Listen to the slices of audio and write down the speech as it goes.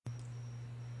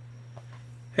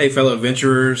Hey, fellow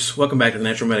adventurers, welcome back to the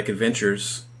Natural Medic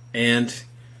Adventures. And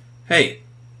hey,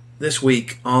 this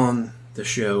week on the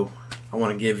show, I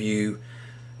want to give you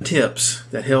tips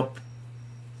that help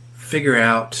figure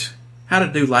out how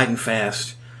to do light and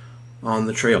fast on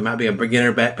the trail. You might be a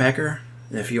beginner backpacker,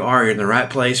 and if you are, you're in the right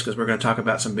place because we're going to talk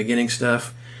about some beginning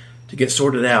stuff to get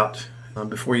sorted out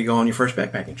before you go on your first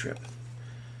backpacking trip.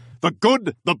 The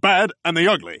good, the bad, and the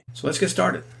ugly. So let's get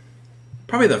started.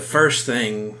 Probably the first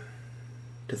thing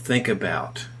to think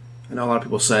about, I know a lot of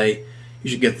people say you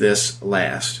should get this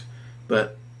last,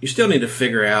 but you still need to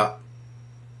figure out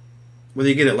whether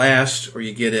you get it last or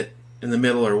you get it in the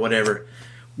middle or whatever.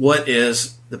 What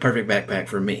is the perfect backpack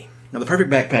for me? Now, the perfect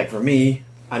backpack for me,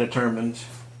 I determined,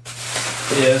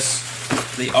 is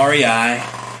the REI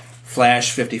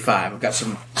Flash 55. I've got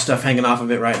some stuff hanging off of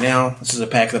it right now. This is a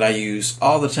pack that I use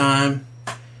all the time.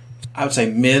 I would say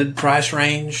mid-price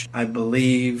range. I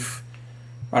believe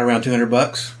right around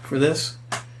 $200 for this.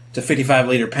 It's a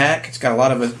 55-liter pack. It's got a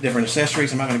lot of different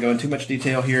accessories. I'm not going to go into too much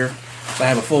detail here. So I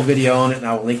have a full video on it, and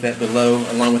I will link that below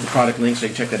along with the product link so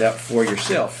you can check that out for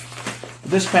yourself.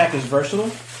 This pack is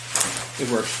versatile. It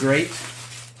works great.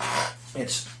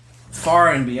 It's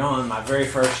far and beyond my very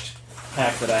first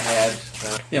pack that I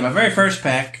had. My very first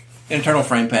pack, internal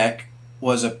frame pack,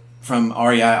 was from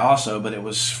REI also, but it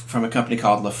was from a company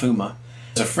called La Fuma.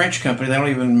 It's a French company. They don't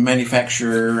even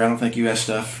manufacture, I don't think, U.S.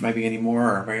 stuff maybe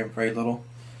anymore, or very, very little.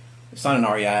 It's not an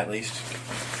REI, at least.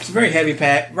 It's a very heavy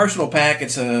pack, versatile pack.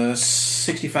 It's a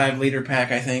 65-liter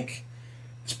pack, I think.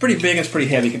 It's pretty big and it's pretty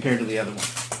heavy compared to the other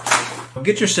one.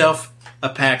 Get yourself a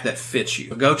pack that fits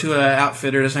you. Go to an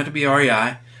outfitter. It doesn't have to be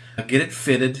REI. Get it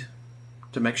fitted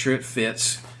to make sure it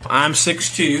fits. I'm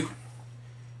 6'2".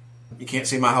 You can't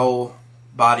see my whole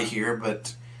body here,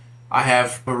 but I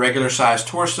have a regular size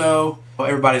torso.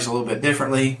 Everybody's a little bit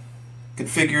differently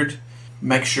configured.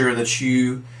 Make sure that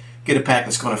you get a pack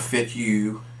that's going to fit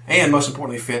you and, most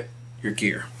importantly, fit your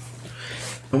gear.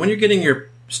 And when you're getting your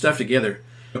stuff together,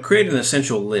 create an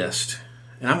essential list.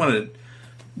 And I'm going to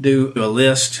do a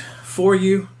list for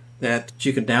you that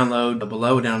you can download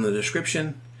below down in the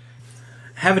description.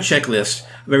 Have a checklist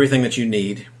of everything that you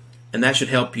need, and that should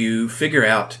help you figure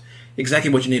out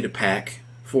exactly what you need to pack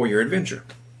for your adventure.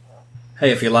 Hey,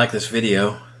 if you like this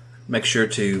video, make sure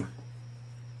to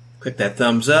click that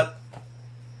thumbs up.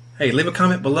 Hey, leave a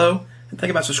comment below and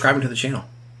think about subscribing to the channel.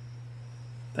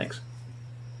 Thanks.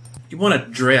 You want to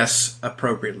dress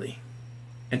appropriately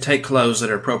and take clothes that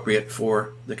are appropriate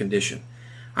for the condition.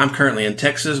 I'm currently in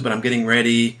Texas, but I'm getting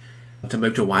ready to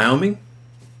move to Wyoming.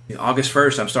 August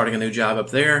 1st, I'm starting a new job up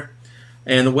there.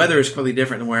 And the weather is completely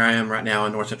different than where I am right now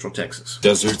in north central Texas.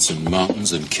 Deserts and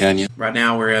mountains and canyons. Right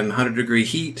now we're in 100-degree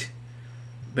heat.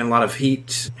 Been a lot of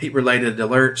heat-related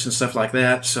alerts and stuff like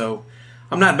that. So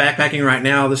I'm not backpacking right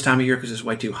now this time of year because it's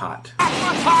way too hot.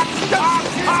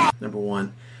 Number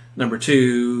one. Number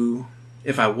two,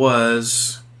 if I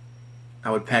was,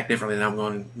 I would pack differently than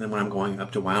when I'm going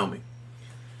up to Wyoming.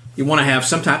 You want to have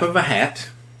some type of a hat.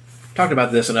 I've talked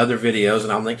about this in other videos,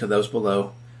 and I'll link to those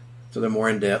below so they're more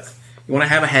in-depth. You want to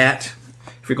have a hat.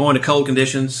 If you're going to cold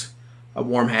conditions, a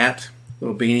warm hat, a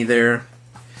little beanie there,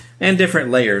 and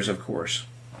different layers, of course.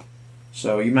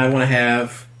 So you might want to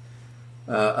have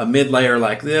a mid-layer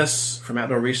like this from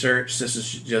Outdoor Research. This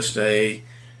is just a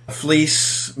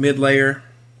fleece mid-layer.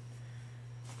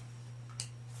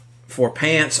 For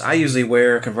pants, I usually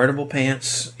wear convertible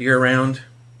pants year-round.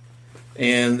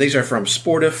 And these are from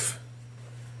Sportif.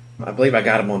 I believe I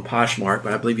got them on Poshmark,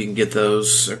 but I believe you can get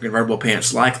those convertible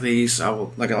pants like these.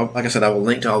 Like I said, I will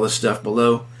link to all this stuff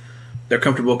below. They're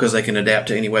comfortable because they can adapt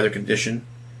to any weather condition,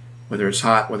 whether it's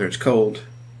hot, whether it's cold,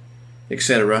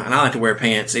 etc. And I like to wear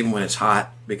pants even when it's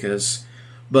hot because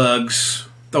bugs,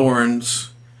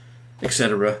 thorns,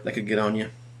 etc. they could get on you.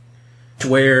 To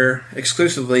wear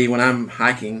exclusively when I'm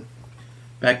hiking,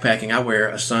 backpacking, I wear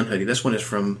a sun hoodie. This one is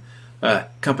from a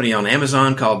company on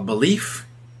Amazon called Belief.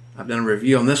 I've done a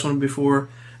review on this one before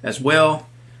as well.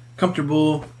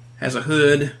 Comfortable, has a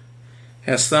hood,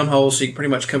 has thumb holes so you can pretty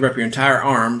much cover up your entire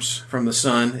arms from the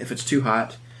sun if it's too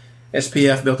hot.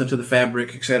 SPF built into the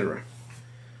fabric, etc.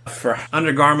 For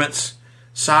undergarments,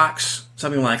 socks,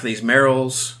 something like these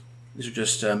Merrells. These are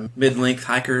just mid-length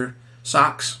hiker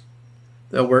socks.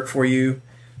 They'll work for you.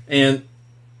 And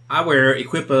I wear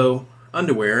Equipo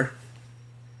underwear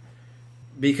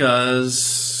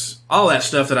because all that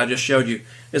stuff that I just showed you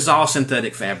is all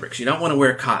synthetic fabrics. You don't want to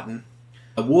wear cotton.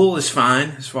 A wool is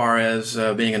fine as far as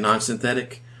being a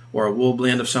non-synthetic or a wool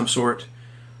blend of some sort.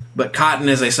 But cotton,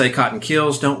 as they say, cotton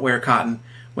kills. Don't wear cotton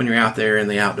when you're out there in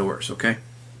the outdoors, okay?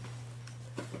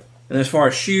 And as far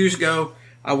as shoes go,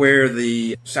 I wear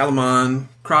the Salomon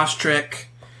Crosstrek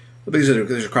But these are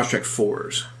Crosstrek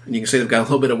 4s. And you can see they've got a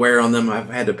little bit of wear on them. I've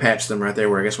had to patch them right there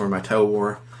where my toe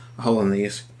wore a hole in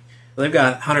these. They've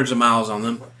got hundreds of miles on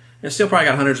them. And still probably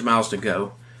got hundreds of miles to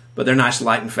go. But they're nice,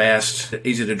 light, and fast.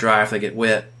 Easy to dry if they get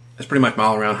wet. That's pretty much my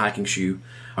all-around hiking shoe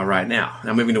right now.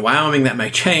 Now, moving to Wyoming, that may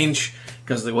change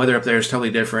because the weather up there is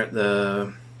totally different.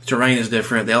 The terrain is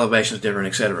different. The elevation is different,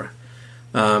 etc.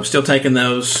 Still taking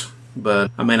those,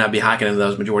 but I may not be hiking in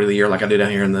those majority of the year like I do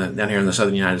down here in the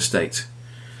southern United States.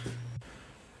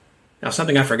 Now,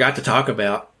 something I forgot to talk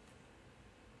about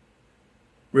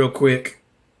real quick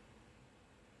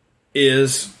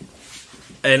is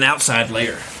an outside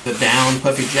layer. The down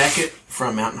puffy jacket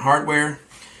from Mountain Hardwear.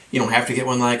 You don't have to get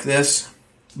one like this,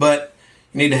 but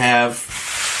you need to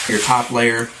have your top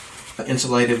layer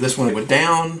insulated. This one with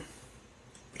down,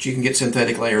 but you can get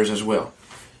synthetic layers as well.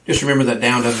 Just remember that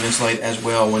down doesn't insulate as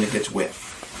well when it gets wet.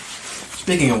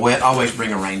 Speaking of wet, always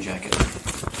bring a rain jacket.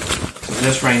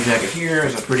 This rain jacket here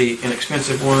is a pretty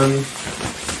inexpensive one.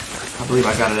 I believe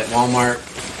I got it at Walmart.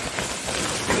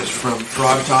 It is from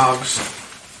Frog Togs.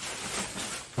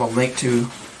 I'll link to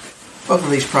both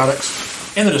of these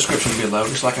products in the description below,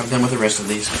 just like I've done with the rest of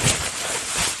these.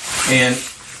 And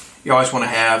you always want to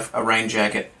have a rain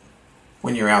jacket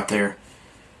when you're out there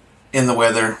in the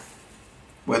weather,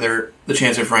 whether the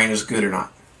chance of rain is good or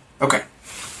not. Okay,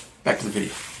 back to the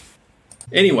video.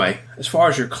 Anyway, as far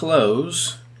as your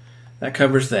clothes, that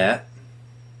covers that.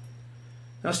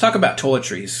 Now let's talk about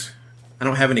toiletries. I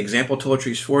don't have any example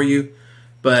toiletries for you,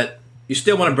 but you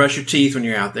still want to brush your teeth when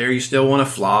you're out there. You still want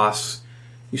to floss.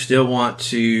 You still want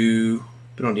to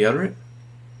put on deodorant.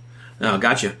 Oh,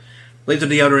 gotcha. Leave the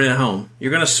deodorant at home.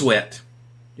 You're going to sweat.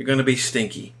 You're going to be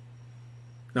stinky.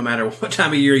 No matter what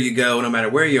time of year you go, no matter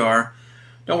where you are,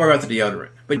 don't worry about the deodorant.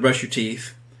 But brush your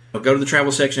teeth. Go to the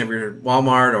travel section of your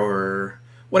Walmart or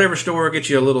whatever store, get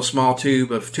you a little small tube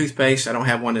of toothpaste. I don't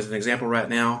have one as an example right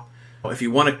now. If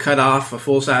you want to cut off a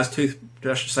full-size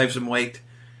toothbrush to save some weight,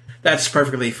 that's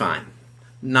perfectly fine.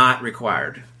 Not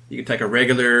required. You can take a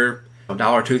regular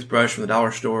dollar toothbrush from the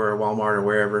dollar store or Walmart or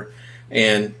wherever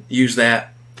and use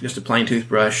that, just a plain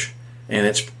toothbrush, and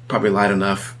it's probably light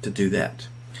enough to do that.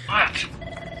 What?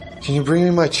 Can you bring me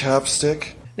my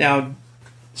chapstick? Now,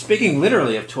 speaking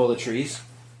literally of toiletries,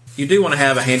 you do want to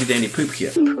have a handy-dandy poop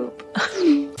kit.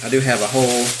 I do have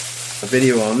a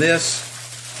video on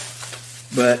this,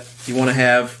 but you want to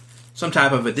have some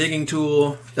type of a digging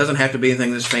tool. Doesn't have to be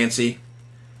anything this fancy.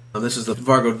 This is the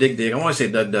Vargo Dig Dig. I want to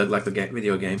say Dug Dug like the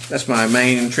video game. That's my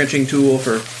main trenching tool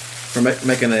for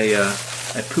making a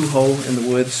poo hole in the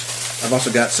woods. I've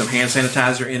also got some hand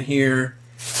sanitizer in here,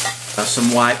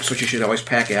 some wipes, which you should always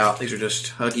pack out. These are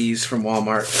just Huggies from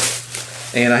Walmart.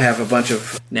 And I have a bunch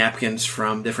of napkins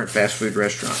from different fast food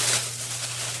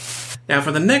restaurants. Now,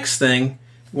 for the next thing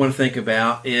you want to think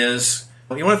about is,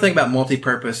 you want to think about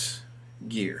multi-purpose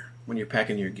gear when you're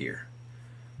packing your gear.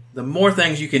 The more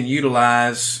things you can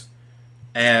utilize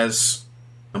as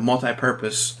a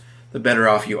multi-purpose, the better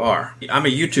off you are. I'm a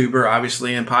YouTuber,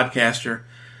 obviously, and podcaster,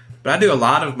 but I do a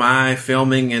lot of my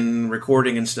filming and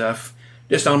recording and stuff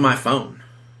just on my phone.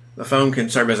 The phone can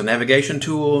serve as a navigation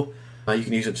tool. You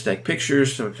can use it to take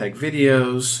pictures, to take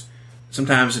videos.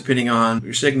 Sometimes, depending on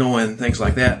your signal and things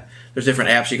like that, there's different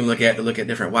apps you can look at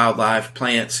different wildlife,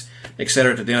 plants,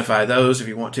 etc., to identify those if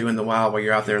you want to in the wild while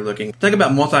you're out there looking. Think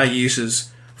about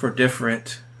multi-uses for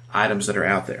different items that are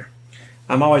out there.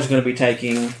 I'm always going to be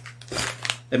taking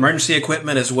emergency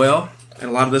equipment as well, and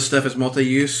a lot of this stuff is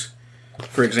multi-use.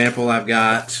 For example, I've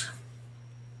got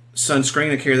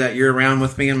sunscreen. I carry that year-round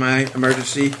with me in my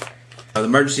emergency. The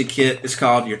emergency kit is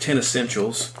called your 10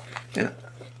 Essentials, and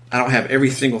I don't have every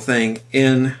single thing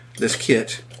in this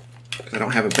kit because I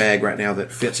don't have a bag right now that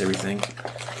fits everything,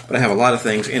 but I have a lot of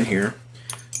things in here.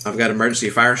 I've got emergency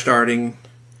fire starting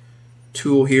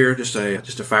tool here, just a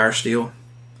fire steel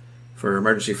for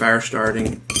emergency fire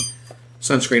starting.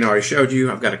 Sunscreen I already showed you.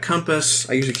 I've got a compass.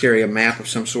 I usually carry a map of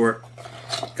some sort.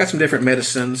 Got some different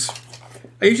medicines.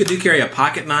 I usually do carry a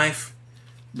pocket knife,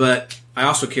 but I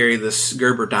also carry this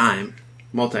Gerber Dime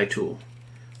multi-tool,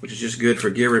 which is just good for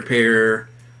gear repair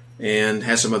and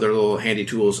has some other little handy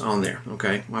tools on there.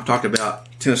 Okay, well, I've talked about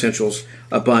 10 Essentials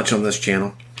a bunch on this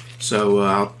channel, so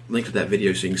I'll link to that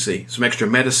video so you can see. Some extra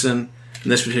medicine. In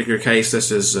this particular case,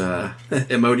 this is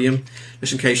Imodium,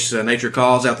 just in case nature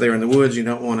calls out there in the woods. You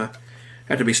don't want to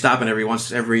have to be stopping every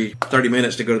 30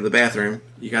 minutes to go to the bathroom.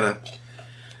 You gotta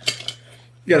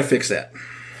fix that.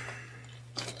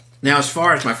 Now, as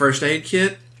far as my first aid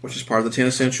kit, which is part of the 10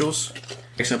 Essentials,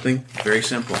 something very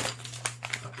simple.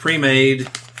 Pre-made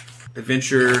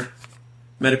adventure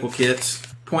medical kits,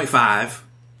 0.5.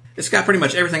 It's got pretty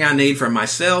much everything I need for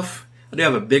myself. I do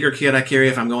have a bigger kit I carry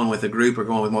if I'm going with a group or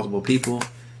going with multiple people.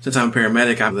 Since I'm a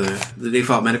paramedic, I'm the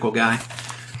default medical guy.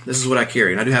 This is what I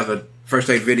carry. And I do have a first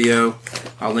aid video.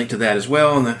 I'll link to that as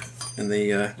well in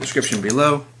the description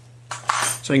below,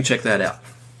 so you can check that out.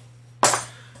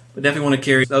 But definitely want to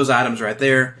carry those items right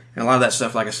there. And a lot of that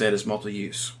stuff, like I said, is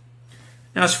multi-use.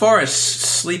 Now, as far as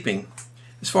sleeping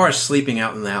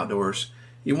out in the outdoors,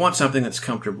 you want something that's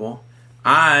comfortable.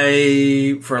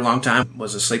 I, for a long time,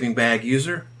 was a sleeping bag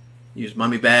user. Used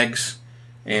mummy bags,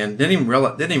 and didn't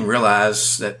even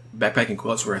realize that backpacking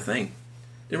quilts were a thing.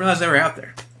 Didn't realize they were out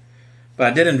there. But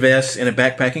I did invest in a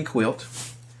backpacking quilt,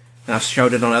 and I've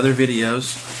showed it on other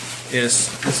videos.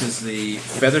 This is the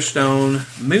Featherstone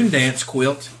Moondance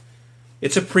quilt.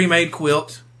 It's a pre-made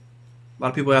quilt. A lot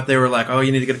of people out there were like, oh,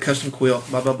 you need to get a custom quilt,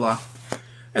 blah, blah, blah.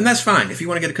 And that's fine. If you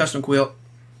want to get a custom quilt,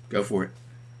 go for it.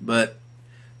 But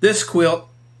this quilt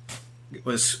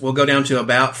will go down to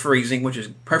about freezing, which is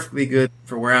perfectly good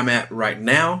for where I'm at right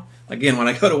now. Again, when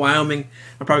I go to Wyoming,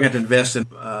 I'm probably going to have to invest in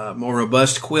a more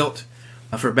robust quilt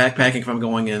for backpacking if I'm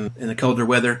going in the colder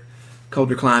weather,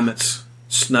 colder climates,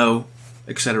 snow,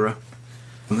 etc.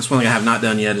 And this one thing I have not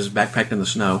done yet is backpacked in the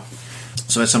snow.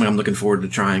 So that's something I'm looking forward to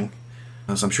trying.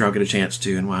 So I'm sure I'll get a chance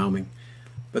to in Wyoming.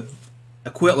 But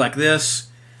a quilt like this,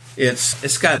 it's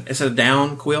a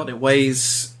down quilt. I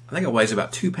think it weighs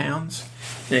about 2 pounds.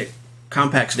 It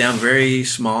compacts down very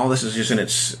small. This is just in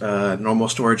its normal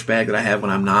storage bag that I have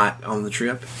when I'm not on the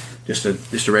trip. Just a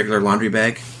regular laundry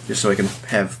bag, just so I can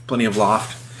have plenty of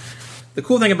loft. The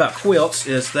cool thing about quilts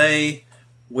is they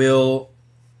will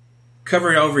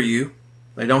cover it over you.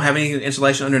 They don't have any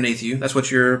insulation underneath you. That's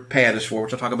what your pad is for,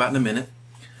 which I'll talk about in a minute.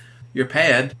 Your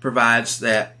pad provides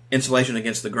that insulation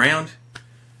against the ground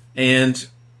and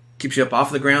keeps you up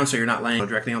off the ground so you're not laying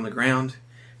directly on the ground.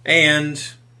 And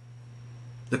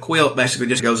the quilt basically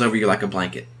just goes over you like a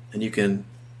blanket. And you can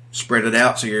spread it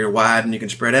out so you're wide and you can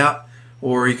spread out,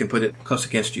 or you can put it close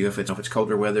against you if it's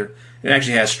colder weather. It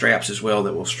actually has straps as well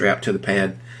that will strap to the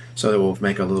pad, so it will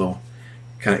make a little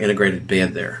kind of integrated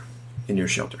bed there in your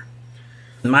shelter.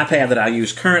 My pad that I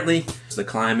use currently is the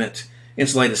Climate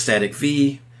Insulated Static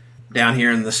V. Down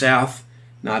here in the south,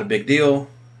 not a big deal.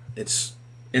 It's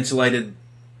insulated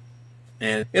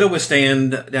and it'll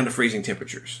withstand down to freezing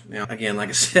temperatures. Now, again, like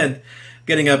I said,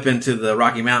 getting up into the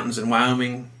Rocky Mountains in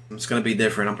Wyoming, it's going to be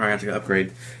different. I'm probably going to have to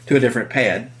upgrade to a different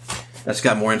pad that's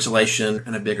got more insulation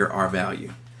and a bigger R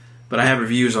value. But I have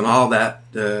reviews on all that,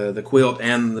 the quilt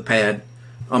and the pad,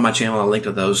 on my channel. I'll link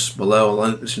to those below.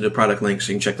 I'll listen to product links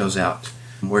so you can check those out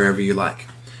wherever you like.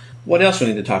 What else do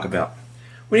we need to talk about?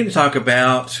 We need to talk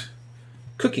about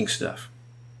cooking stuff.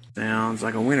 Sounds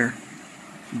like a winner.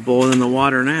 Boiling the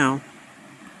water now.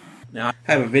 Now,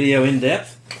 I have a video in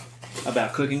depth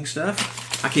about cooking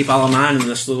stuff. I keep all of mine in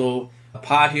this little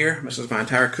pot here. This is my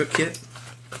entire cook kit.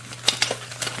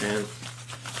 And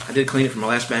I did clean it from my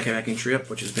last backpacking trip,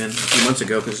 which has been a few months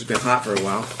ago because it's been hot for a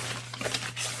while.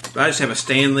 But I just have a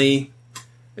Stanley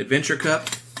Adventure Cup.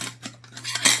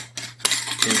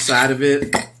 Inside of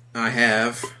it, I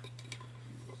have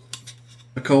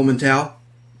a Coleman towel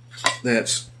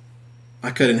I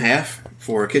cut in half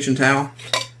for a kitchen towel.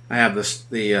 I have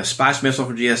the spice missile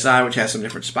from GSI, which has some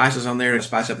different spices on there to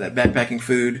spice up that backpacking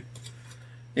food.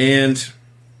 And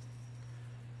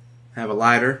I have a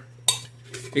lighter.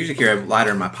 I usually carry a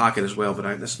lighter in my pocket as well,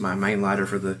 but this is my main lighter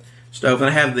for the stove. And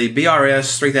I have the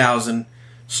BRS 3000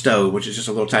 stove, which is just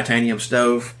a little titanium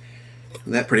stove.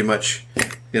 And that pretty much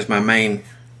is my main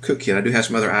cook kit. I do have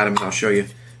some other items I'll show you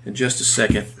in just a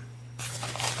second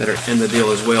that are in the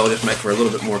deal as well, just make for a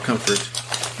little bit more comfort.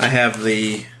 I have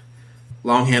the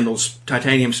long-handled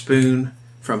titanium spoon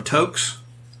from Tokes,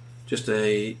 just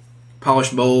a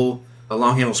polished bowl. A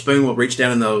long-handled spoon will reach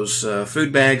down in those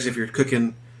food bags if you're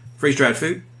cooking freeze-dried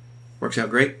food. Works out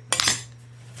great.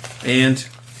 And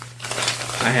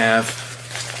I have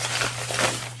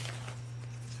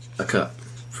a cup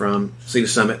from Sea to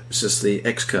Summit. This is the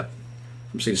X cup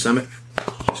from Sea to Summit.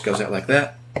 Just goes out like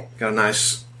that. Got a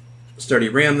nice sturdy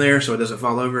rim there so it doesn't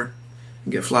fall over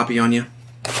and get floppy on you.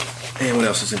 And what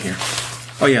else is in here?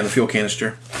 Oh yeah, the fuel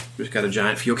canister. Just got a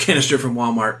giant fuel canister from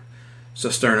Walmart. It's a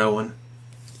Sterno one.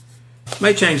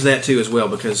 May change that too as well,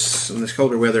 because in this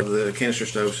colder weather the canister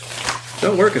stoves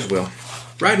don't work as well.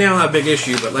 Right now not a big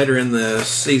issue, but later in the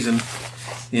season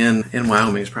in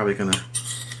Wyoming it's probably going to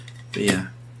be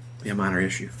a minor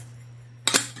issue.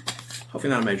 Hopefully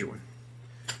not a major one.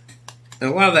 And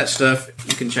a lot of that stuff,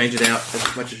 you can change it out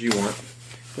as much as you want.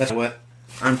 That's what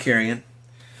I'm carrying.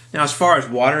 Now, as far as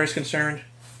water is concerned,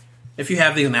 if you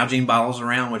have these Nalgene bottles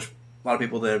around, which a lot of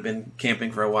people that have been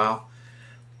camping for a while,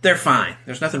 they're fine.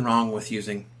 There's nothing wrong with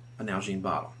using a Nalgene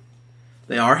bottle.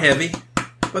 They are heavy,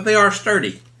 but they are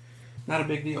sturdy. Not a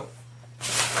big deal.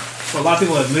 What a lot of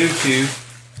people have moved to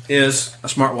is a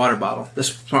smart water bottle.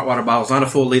 This smart water bottle is not a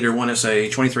full liter one. It's a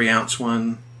 23-ounce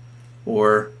one,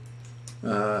 or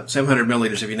 700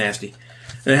 milliliters if you're nasty.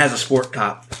 And it has a sport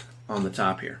top on the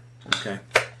top here. Okay,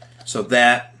 so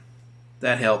that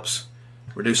helps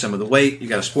reduce some of the weight. You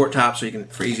got a sport top, so you can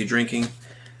for easy drinking.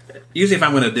 Usually, if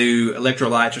I'm going to do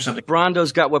electrolytes or something,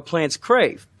 Brondo's got what plants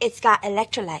crave. It's got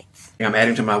electrolytes. I'm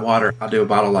adding to my water. I'll do a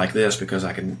bottle like this because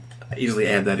I can easily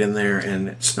add that in there, and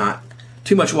it's not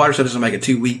too much water, so it doesn't make it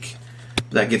too weak.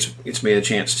 But that gets me a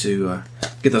chance to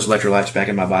get those electrolytes back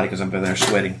in my body because I'm in there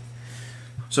sweating.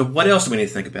 So what else do we need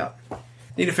to think about? You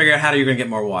need to figure out how you're going to get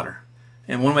more water.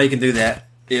 And one way you can do that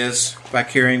is by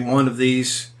carrying one of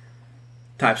these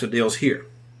types of deals here.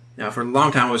 Now, for a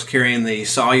long time, I was carrying the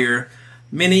Sawyer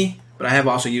Mini, but I have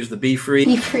also used the Be Free.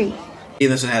 Be free.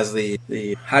 And this has the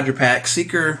Hydro Pack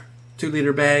Seeker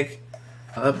 2-liter bag.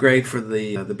 Upgrade for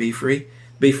the Be Free.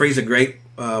 Be Free is a great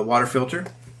water filter.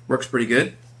 Works pretty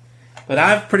good. But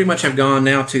I pretty much have gone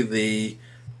now to the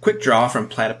Quick Draw from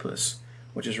Platypus,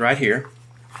 which is right here.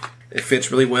 It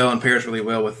fits really well and pairs really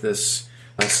well with this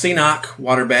CNOC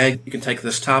water bag. You can take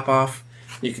this top off.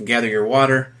 You can gather your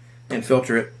water and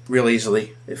filter it real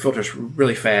easily. It filters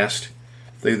really fast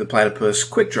through the Platypus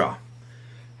Quick Draw.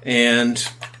 And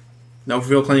no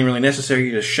real cleaning really necessary.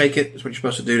 You just shake it. That's what you're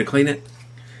supposed to do to clean it.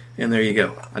 And there you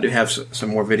go. I do have some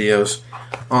more videos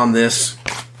on this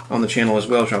on the channel as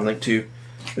well, which I'll link to,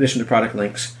 in addition to product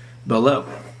links below.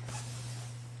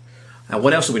 Now,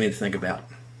 what else do we need to think about?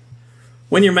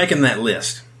 When you're making that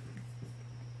list,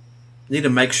 you need to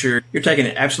make sure you're taking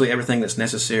absolutely everything that's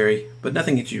necessary, but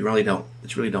nothing that you really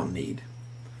don't need.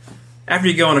 After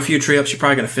you go on a few trips, you're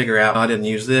probably going to figure out, oh, I didn't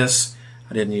use this,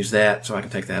 I didn't use that, so I can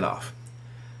take that off.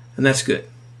 And that's good.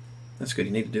 That's good.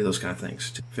 You need to do those kind of things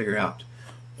to figure out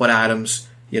what items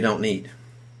you don't need.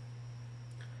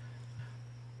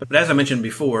 But as I mentioned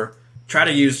before, try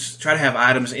to have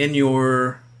items in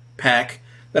your pack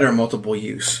that are multiple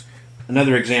use.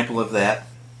 Another example of that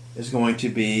is going to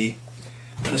be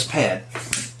this pad.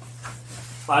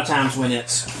 A lot of times when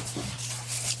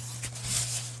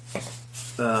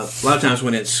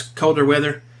it's colder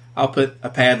weather, I'll put a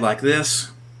pad like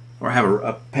this, or have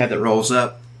a pad that rolls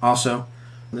up also.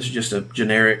 This is just a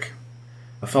generic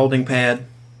folding pad,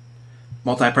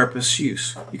 multi-purpose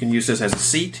use. You can use this as a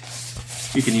seat.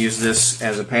 You can use this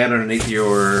as a pad underneath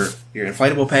your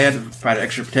inflatable pad to provide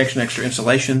extra protection, extra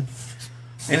insulation.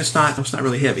 And it's not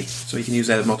really heavy, so you can use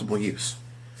that as multiple use.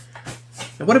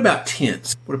 Now, what about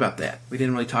tents? What about that? We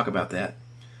didn't really talk about that.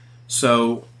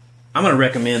 So I'm going to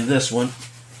recommend this one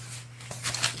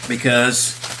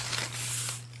because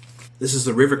this is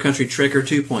the River Country Trekker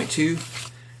 2.2.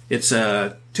 It's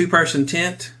a 2-person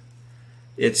tent.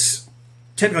 It's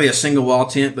technically a single wall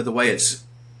tent, but the way it's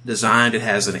designed, it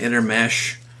has an inner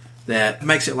mesh that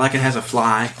makes it like it has a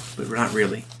fly, but not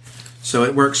really. So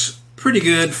it works pretty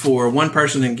good for one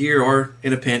person in gear, or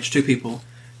in a pinch, 2 people,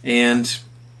 and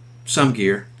some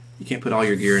gear. You can't put all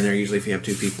your gear in there usually if you have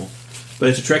 2 people. But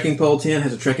it's a trekking pole tent,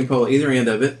 has a trekking pole at either end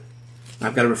of it.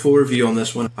 I've got a full review on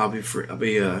this one. I'll be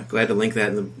glad to link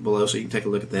that below so you can take a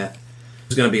look at that.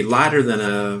 It's going to be lighter than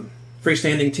a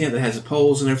freestanding tent that has the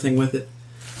poles and everything with it.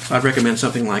 So I'd recommend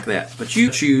something like that. But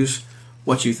you choose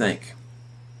what you think.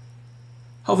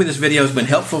 Hopefully this video has been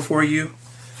helpful for you.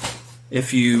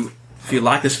 If you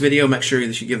like this video, make sure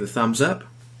that you give the thumbs up.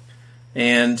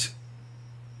 And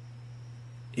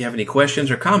if you have any questions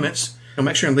or comments,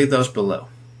 make sure and leave those below.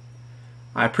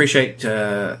 I appreciate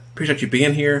you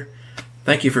being here.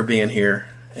 Thank you for being here.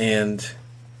 And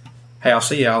hey, I'll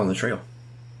see you all on the trail.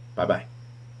 Bye-bye.